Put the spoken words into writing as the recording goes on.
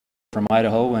From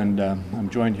Idaho, and I'm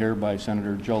joined here by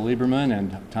Senator Joe Lieberman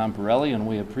and Tom Perelli, and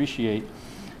we appreciate,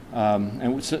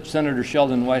 Senator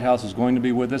Sheldon Whitehouse is going to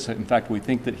be with us. In fact, we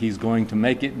think that he's going to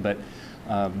make it, but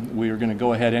we are going to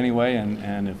go ahead anyway,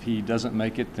 and if he doesn't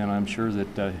make it, then I'm sure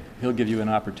that he'll give you an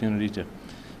opportunity to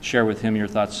share with him your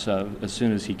thoughts as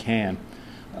soon as he can.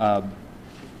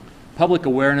 Public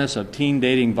awareness of teen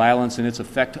dating violence and its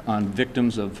effect on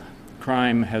victims of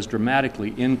crime has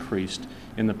dramatically increased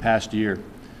in the past year.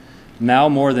 Now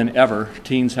more than ever,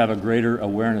 teens have a greater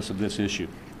awareness of this issue.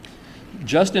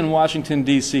 Just in Washington,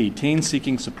 D.C., teens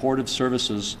seeking supportive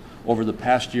services over the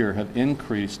past year have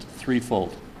increased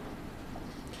threefold.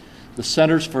 The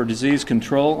Centers for Disease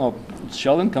Control,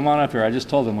 Sheldon, come on up here. I just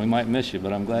told them we might miss you,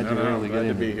 but I'm glad you're able to get in. Glad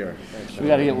to be here. Thanks, we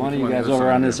got to get one of you guys over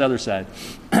on this other side.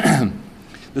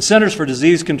 The Centers for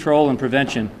Disease Control and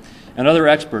Prevention and other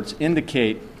experts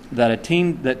indicate that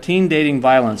teen dating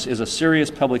violence is a serious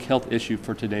public health issue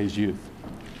for today's youth.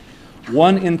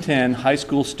 1 in 10 high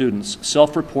school students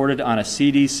self-reported on a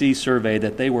CDC survey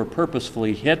that they were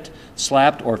purposefully hit,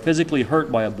 slapped, or physically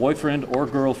hurt by a boyfriend or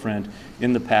girlfriend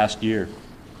in the past year.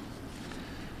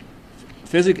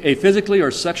 A physically or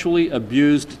sexually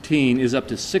abused teen is up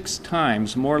to 6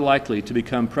 times more likely to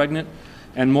become pregnant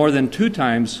and more than 2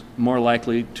 times more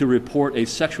likely to report a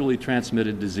sexually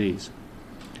transmitted disease.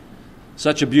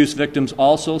 Such abuse victims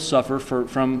also suffer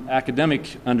from academic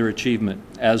underachievement,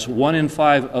 as 1 in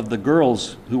 5 of the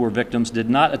girls who were victims did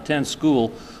not attend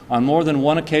school on more than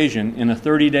one occasion in a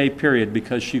 30-day period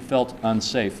because she felt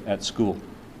unsafe at school.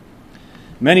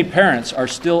 Many parents are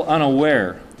still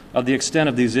unaware of the extent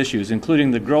of these issues, including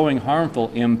the growing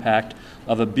harmful impact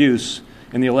of abuse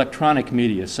in the electronic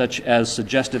media, such as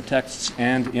suggestive texts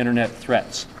and internet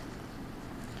threats.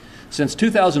 Since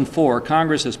 2004,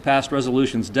 Congress has passed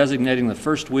resolutions designating the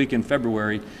first week in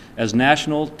February as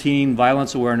National Teen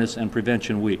Violence Awareness and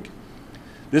Prevention Week.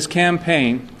 This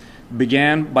campaign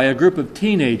began by a group of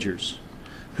teenagers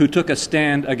who took a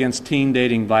stand against teen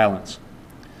dating violence.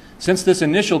 Since this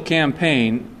initial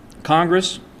campaign,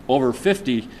 Congress, over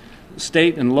 50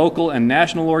 state and local and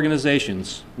national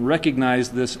organizations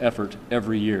recognize this effort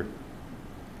every year.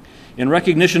 In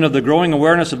recognition of the growing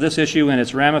awareness of this issue and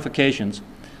its ramifications,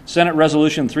 Senate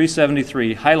Resolution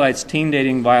 373 highlights teen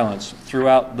dating violence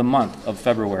throughout the month of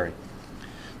February.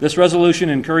 This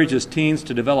resolution encourages teens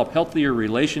to develop healthier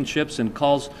relationships and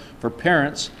calls for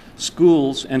parents,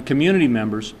 schools, and community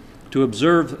members to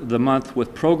observe the month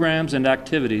with programs and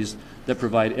activities that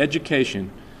provide education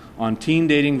on teen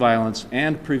dating violence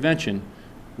and prevention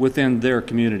within their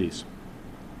communities.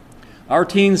 Our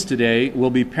teens today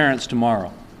will be parents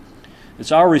tomorrow.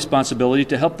 It's our responsibility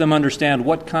to help them understand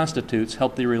what constitutes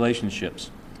healthy relationships.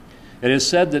 It is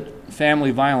said that family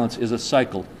violence is a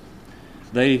cycle.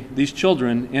 These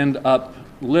children end up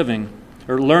living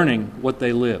or learning what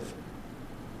they live.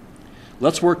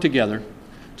 Let's work together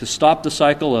to stop the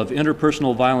cycle of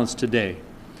interpersonal violence today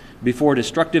before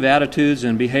destructive attitudes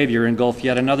and behavior engulf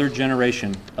yet another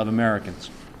generation of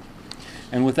Americans.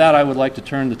 And with that, I would like to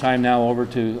turn the time now over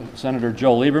to Senator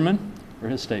Joe Lieberman for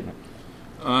his statement.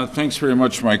 Thanks very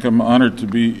much, Mike. I'm honored to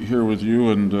be here with you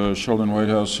and Sheldon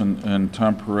Whitehouse and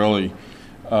Tom Perelli.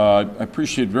 I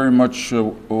appreciate very much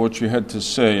what you had to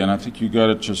say, and I think you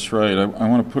got it just right. I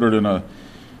want to put it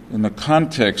in the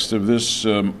context of this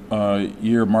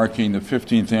year marking the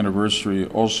 15th anniversary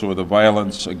also of the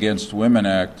Violence Against Women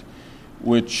Act,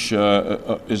 which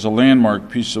is a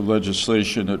landmark piece of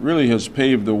legislation that really has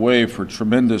paved the way for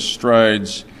tremendous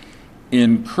strides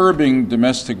in curbing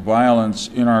domestic violence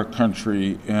in our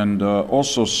country, and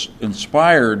also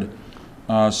inspired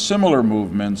similar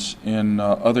movements in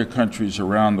other countries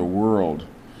around the world.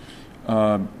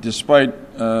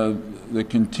 Despite the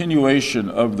continuation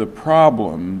of the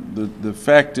problem, the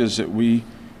fact is that we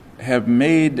have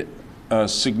made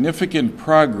significant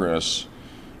progress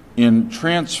in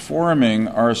transforming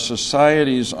our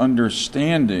society's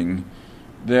understanding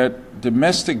that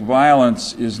domestic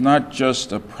violence is not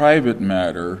just a private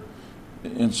matter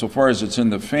insofar as it's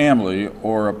in the family,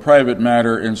 or a private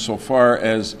matter insofar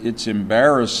as it's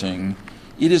embarrassing.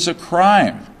 It is a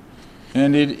crime,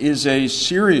 and it is a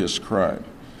serious crime,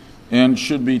 and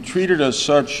should be treated as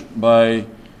such by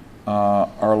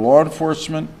our law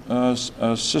enforcement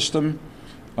system,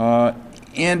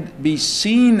 and be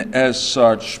seen as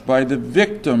such by the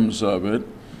victims of it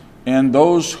and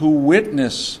those who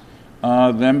witness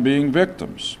them being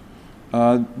victims.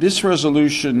 This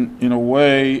resolution, in a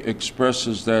way,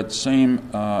 expresses that same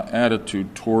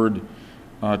attitude toward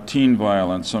teen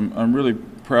violence. I'm really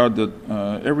proud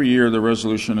that every year the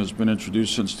resolution has been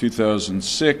introduced since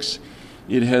 2006.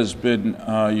 It has been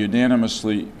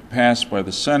unanimously passed by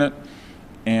the Senate,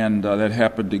 and that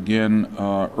happened again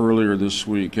earlier this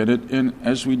week. And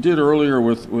as we did earlier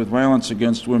with violence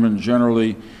against women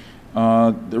generally,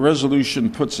 the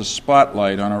resolution puts a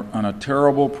spotlight on a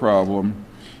terrible problem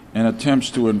and attempts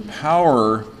to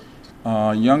empower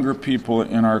younger people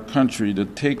in our country to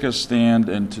take a stand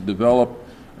and to develop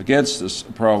against this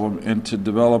problem and to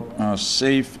develop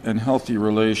safe and healthy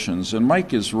relations. And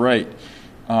Mike is right.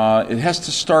 It has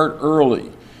to start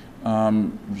early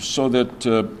so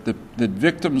that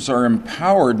victims are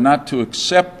empowered not to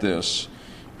accept this,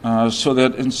 so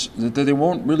that they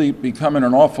won't really become in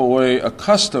an awful way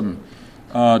accustomed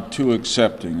to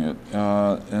accepting it.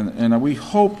 And we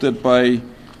hope that by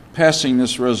passing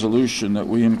this resolution that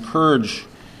we encourage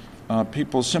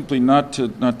people simply not to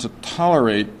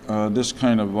tolerate this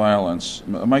kind of violence.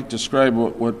 Mike described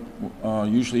what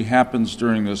usually happens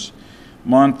during this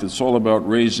month. It's all about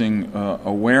raising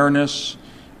awareness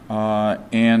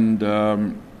and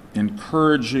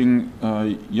encouraging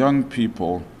young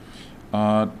people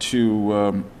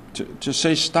to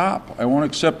say, stop, I won't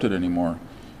accept it anymore.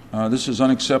 This is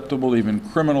unacceptable, even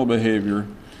criminal behavior,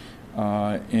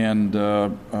 and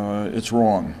it's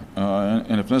wrong.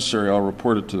 And if necessary, I'll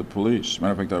report it to the police.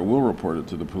 Matter of fact, I will report it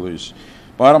to the police.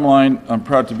 Bottom line, I'm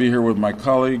proud to be here with my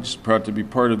colleagues, proud to be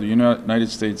part of the United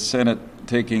States Senate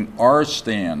taking our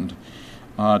stand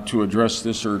to address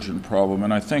this urgent problem.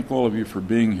 And I thank all of you for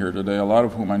being here today, a lot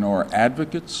of whom I know are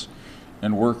advocates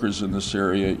and workers in this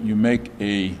area. You make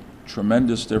a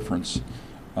tremendous difference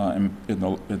in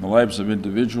the lives of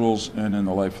individuals and in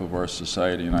the life of our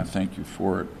society, and I thank you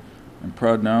for it. I'm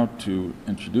proud now to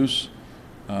introduce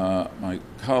my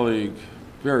colleague,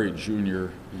 very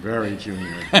junior. Very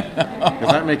junior. Does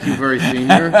that make you very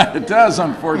senior? It does,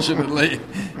 unfortunately.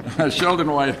 Sheldon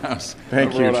Whitehouse.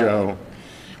 Thank you, Joe.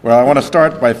 Well, I want to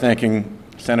start by thanking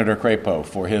Senator Crapo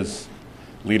for his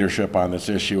leadership on this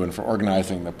issue and for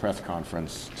organizing the press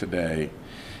conference today,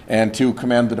 and to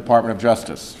commend the Department of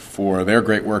Justice for their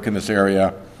great work in this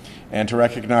area, and to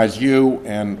recognize you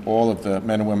and all of the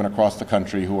men and women across the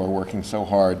country who are working so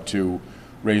hard to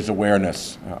raise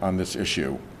awareness on this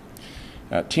issue.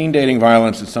 Teen dating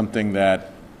violence is something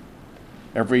that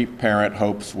every parent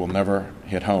hopes will never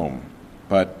hit home.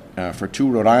 But for two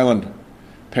Rhode Island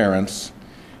parents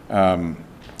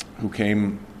who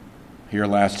came here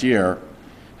last year,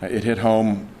 it hit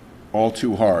home all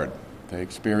too hard. They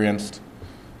experienced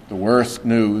the worst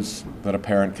news that a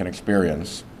parent can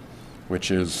experience, which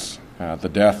is the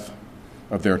death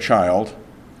of their child.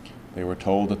 They were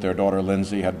told that their daughter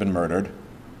Lindsay had been murdered,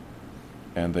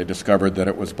 and they discovered that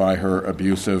it was by her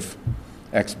abusive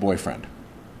ex-boyfriend.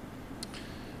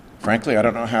 Frankly, I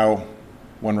don't know how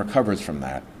one recovers from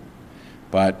that,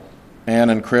 but Ann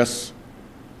and Chris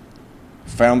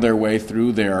found their way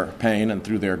through their pain and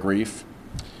through their grief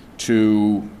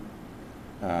to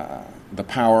the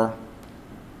power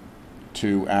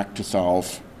to act to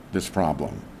solve this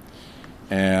problem.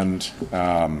 And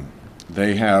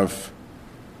they have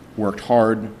worked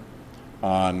hard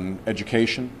on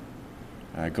education,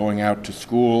 going out to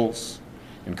schools,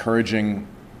 encouraging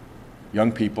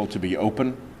young people to be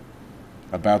open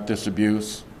about this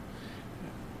abuse.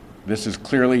 This is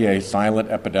clearly a silent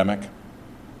epidemic.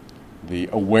 The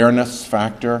awareness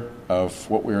factor of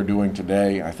what we are doing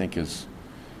today, I think, is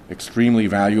extremely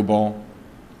valuable.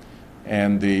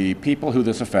 And the people who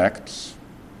this affects,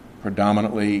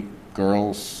 predominantly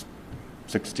girls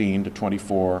 16 to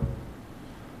 24,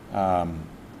 are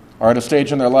at a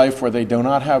stage in their life where they do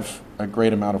not have a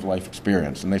great amount of life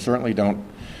experience, and they certainly don't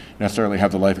necessarily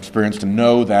have the life experience to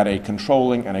know that a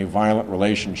controlling and a violent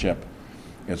relationship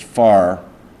is far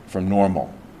from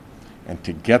normal. And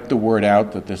to get the word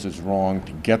out that this is wrong,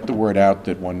 to get the word out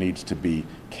that one needs to be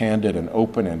candid and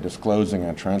open and disclosing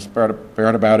and transparent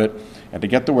about it, and to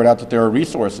get the word out that there are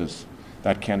resources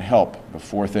that can help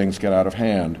before things get out of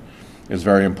hand is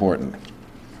very important.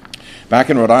 Back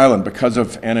in Rhode Island, because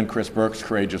of Ann and Chris Burke's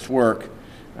courageous work,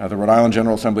 the Rhode Island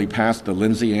General Assembly passed the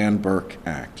Lindsay Ann Burke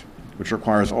Act, which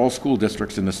requires all school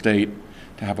districts in the state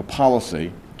to have a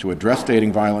policy to address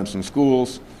dating violence in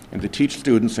schools and to teach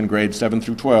students in grades 7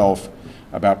 through 12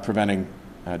 about preventing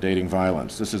dating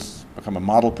violence. This has become a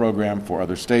model program for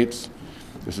other states.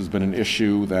 This has been an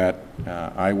issue that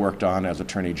I worked on as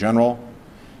Attorney General,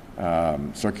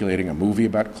 circulating a movie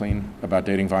about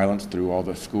dating violence through all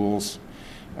the schools.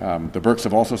 The Burkes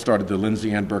have also started the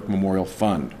Lindsay Ann Burke Memorial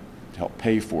Fund to help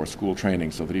pay for school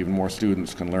training so that even more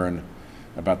students can learn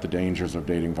about the dangers of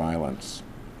dating violence.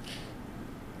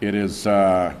 It is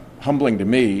humbling to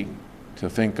me to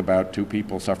think about two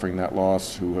people suffering that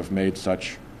loss who have made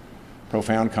such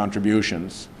profound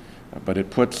contributions, but it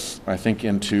puts, I think,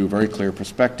 into very clear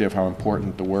perspective how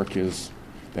important the work is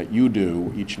that you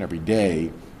do each and every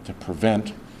day to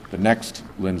prevent the next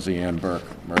Lindsay Ann Burke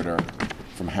murder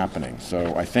from happening.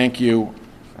 So I thank you,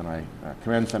 and I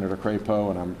commend Senator Crapo,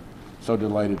 and I'm so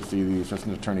delighted to see the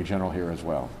Assistant Attorney General here as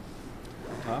well.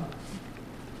 Tom?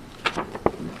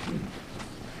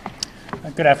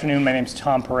 Good afternoon. My name is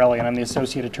Tom Perelli, and I'm the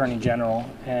Associate Attorney General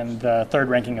and the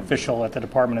third-ranking official at the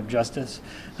Department of Justice.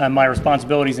 My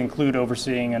responsibilities include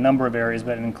overseeing a number of areas,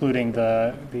 but including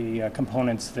the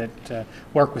components that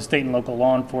work with state and local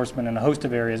law enforcement in a host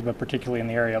of areas, but particularly in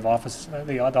the area of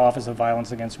the Office of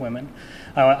Violence Against Women.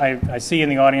 I see in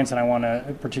the audience, and I want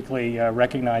to particularly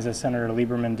recognize, as Senator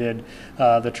Lieberman did,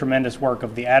 the tremendous work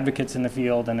of the advocates in the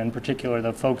field, and in particular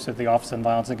the folks at the Office of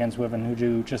Violence Against Women who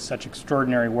do just such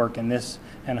extraordinary work in this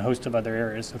and a host of other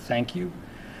areas, so thank you.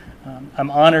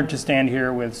 I'm honored to stand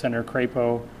here with Senator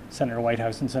Crapo, Senator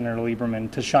Whitehouse, and Senator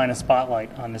Lieberman to shine a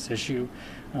spotlight on this issue.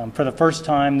 For the first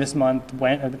time this month,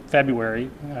 February,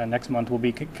 next month, will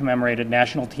be commemorated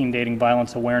National Teen Dating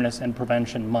Violence Awareness and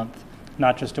Prevention Month,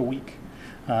 not just a week.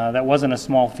 That wasn't a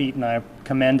small feat, and I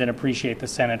commend and appreciate the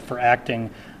Senate for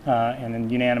acting in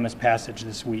unanimous passage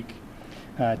this week.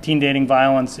 Teen dating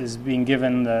violence is being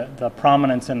given the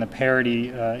prominence and the parity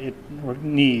it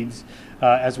needs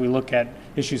as we look at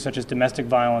issues such as domestic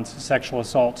violence, sexual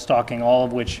assault, stalking, all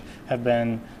of which have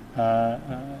been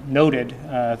noted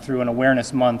through an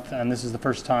awareness month, and this is the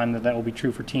first time that will be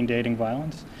true for teen dating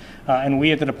violence. And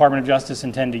we at the Department of Justice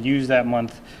intend to use that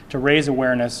month to raise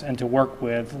awareness and to work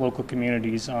with local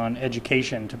communities on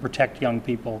education to protect young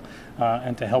people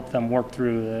and to help them work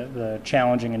through the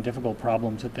challenging and difficult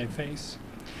problems that they face.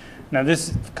 Now,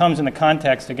 this comes in the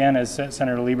context, again, as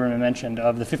Senator Lieberman mentioned,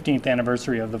 of the 15th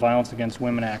anniversary of the Violence Against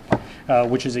Women Act,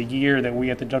 which is a year that we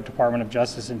at the Department of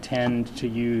Justice intend to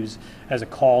use as a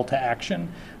call to action,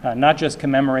 not just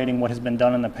commemorating what has been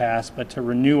done in the past, but to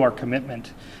renew our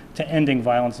commitment to ending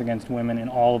violence against women in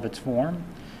all of its form.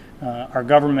 Our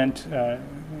government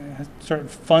sort of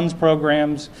funds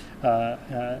programs,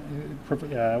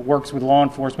 works with law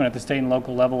enforcement at the state and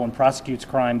local level, and prosecutes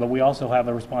crime, but we also have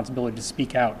a responsibility to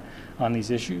speak out on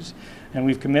these issues. And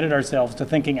we've committed ourselves to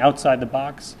thinking outside the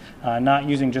box, not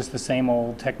using just the same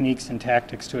old techniques and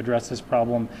tactics to address this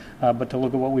problem, but to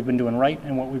look at what we've been doing right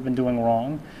and what we've been doing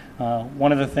wrong.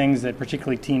 One of the things that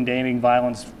particularly teen dating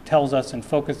violence tells us and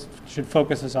should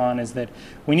focus us on is that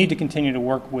we need to continue to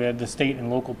work with the state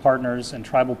and local partners and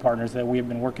tribal partners that we have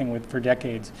been working with for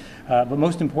decades. But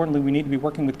most importantly, we need to be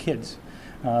working with kids.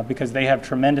 Because they have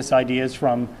tremendous ideas,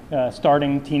 from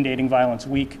starting Teen Dating Violence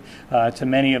Week to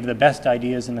many of the best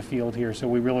ideas in the field here. So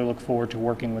we really look forward to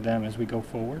working with them as we go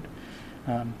forward.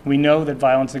 We know that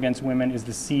violence against women is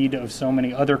the seed of so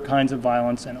many other kinds of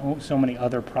violence and so many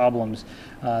other problems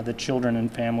that children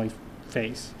and families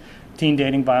face. Teen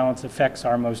dating violence affects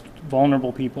our most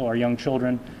vulnerable people, our young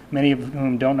children, many of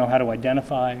whom don't know how to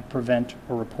identify, prevent,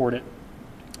 or report it.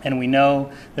 And we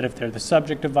know that if they're the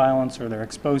subject of violence or they're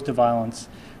exposed to violence,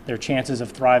 their chances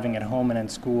of thriving at home and in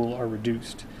school are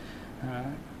reduced.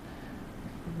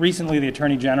 Recently, the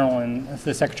Attorney General and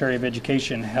the Secretary of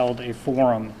Education held a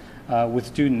forum with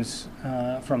students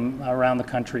from around the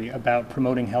country about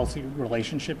promoting healthy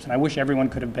relationships. And I wish everyone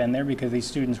could have been there because these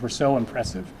students were so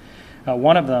impressive.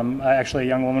 One of them, actually a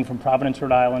young woman from Providence,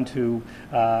 Rhode Island, who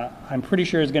I'm pretty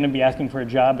sure is going to be asking for a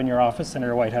job in your office,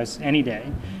 Senator Whitehouse, any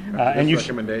day. And this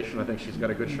recommendation, I think she's got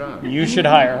a good shot. You should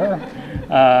hire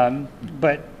her.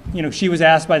 But you know, she was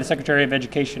asked by the Secretary of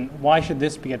Education, why should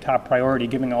this be a top priority,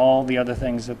 given all the other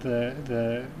things that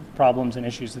the problems and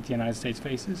issues that the United States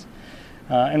faces?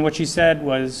 And what she said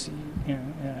was,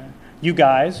 you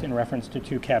guys, in reference to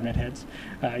two cabinet heads,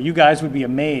 you guys would be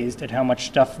amazed at how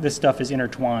much this stuff is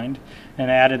intertwined, and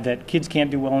added that kids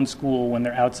can't do well in school when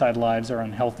their outside lives are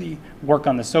unhealthy. Work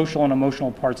on the social and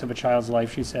emotional parts of a child's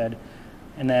life, she said,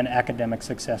 and then academic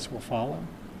success will follow.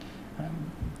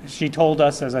 She told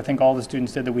us, as I think all the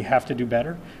students did, that we have to do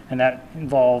better, and that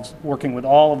involves working with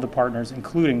all of the partners,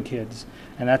 including kids,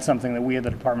 and that's something that we at the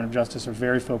Department of Justice are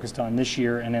very focused on this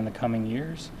year and in the coming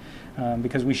years.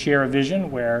 Because we share a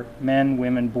vision where men,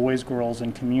 women, boys, girls,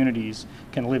 and communities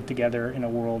can live together in a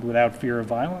world without fear of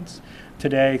violence.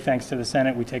 Today, thanks to the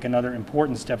Senate, we take another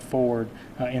important step forward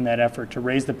in that effort to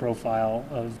raise the profile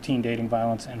of teen dating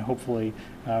violence and hopefully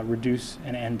reduce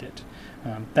and end it.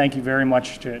 Thank you very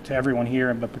much to everyone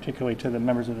here, but particularly to the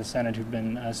members of the Senate who've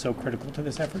been so critical to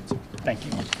this effort. So, thank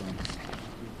you.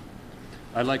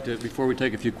 I'd like to, before we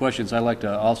take a few questions, I'd like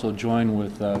to also join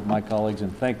with my colleagues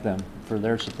and thank them for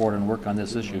their support and work on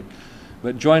this issue.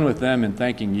 But join with them in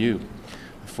thanking you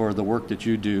for the work that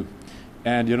you do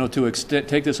And, to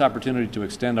take this opportunity to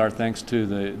extend our thanks to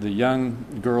the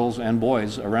young girls and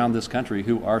boys around this country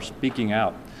who are speaking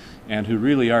out and who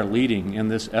really are leading in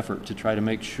this effort to try to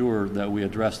make sure that we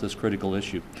address this critical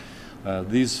issue.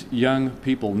 These young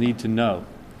people need to know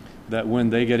that when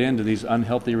they get into these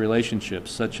unhealthy relationships,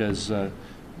 such as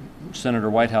Senator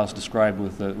Whitehouse described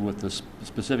with the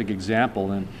specific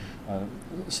example and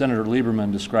Senator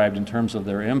Lieberman described in terms of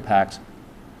their impacts,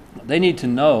 they need to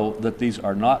know that these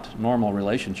are not normal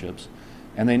relationships,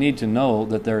 and they need to know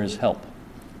that there is help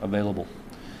available.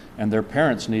 And their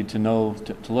parents need to know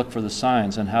to look for the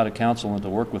signs and how to counsel and to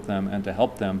work with them and to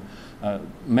help them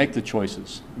make the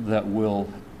choices that will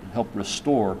help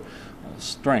restore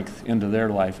strength into their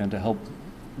life and to help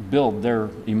build their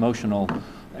emotional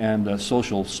and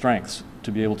social strengths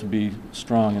to be able to be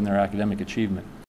strong in their academic achievement.